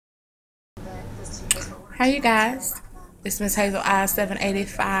Hi you guys, it's Miss Hazel I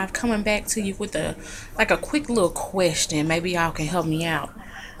 785 coming back to you with a quick little question. Maybe y'all can help me out.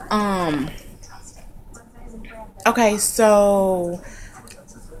 Okay, so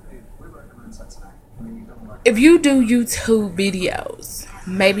if you do YouTube videos,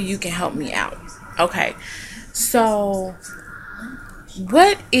 maybe you can help me out. Okay, so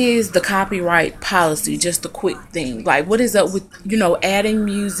what is the copyright policy? Just a quick thing. Like, what is up with, adding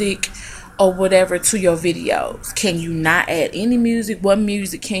music or whatever to your videos? Can you not add any music? What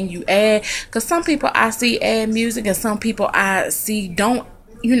music can you add? Because some people I see add music and some people I see don't,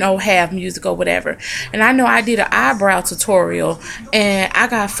 have music or whatever. And I know I did an eyebrow tutorial and I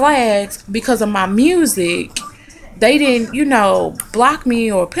got flags because of my music. They didn't, block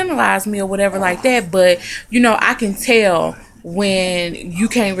me or penalize me or whatever like that. But, I can tell when you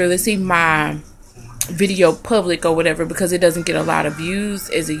can't really see my video public or whatever because it doesn't get a lot of views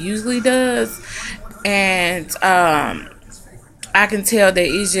as it usually does. And I can tell that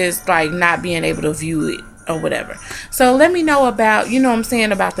it's just like not being able to view it or whatever. So let me know about,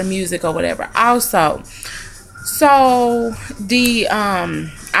 about the music or whatever. Also, so the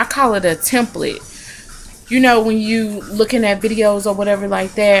I call it a template. When you looking at videos or whatever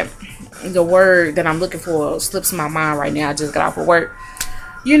like that, the word that I'm looking for slips my mind right now. I just got off of work.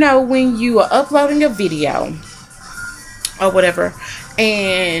 When you are uploading a video or whatever,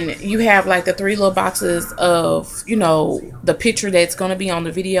 and you have like the three little boxes of, the picture that's going to be on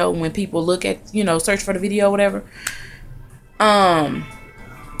the video when people look at, search for the video or whatever. I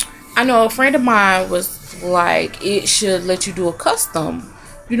know a friend of mine was like, it should let you do a custom,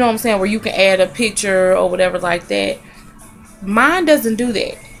 where you can add a picture or whatever like that. Mine doesn't do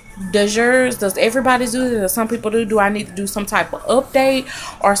that. Does yours? Does everybody's do it? Does some people do? Do I need to do some type of update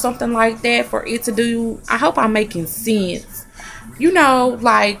or something like that for it to do? I hope I'm making sense.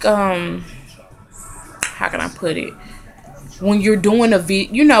 Like, how can I put it? When you're doing a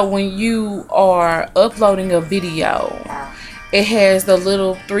video, when you are uploading a video, it has the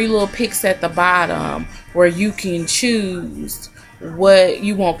three little pics at the bottom where you can choose what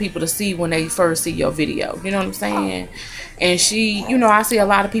you want people to see when they first see your video. You know what I'm saying? And she, I see a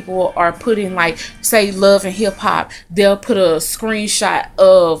lot of people are putting, like, say Love and Hip Hop. They'll put a screenshot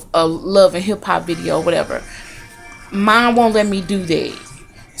of a Love and Hip Hop video or whatever. Mine won't let me do that.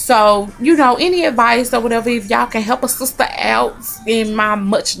 So, any advice or whatever, if y'all can help a sister out in my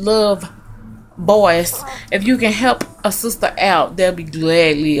much love voice, if you can help a sister out, they'll be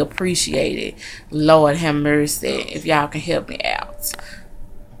gladly appreciated. Lord have mercy if y'all can help me out.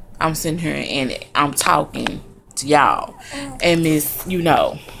 I'm sitting here and I'm talking to y'all, and Miss,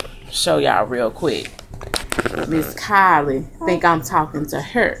 show y'all real quick. Miss Kylie think I'm talking to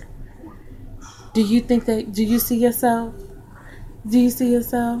her. Do you think that? Do you see yourself? Do you see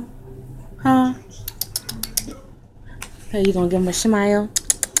yourself? Huh? Are you gonna give him a smile?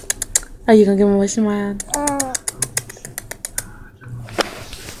 Are you gonna give him a smile?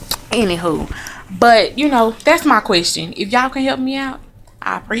 Anywho, but that's my question. If y'all can help me out,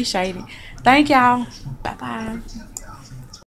 I appreciate it. Thank y'all. Bye bye.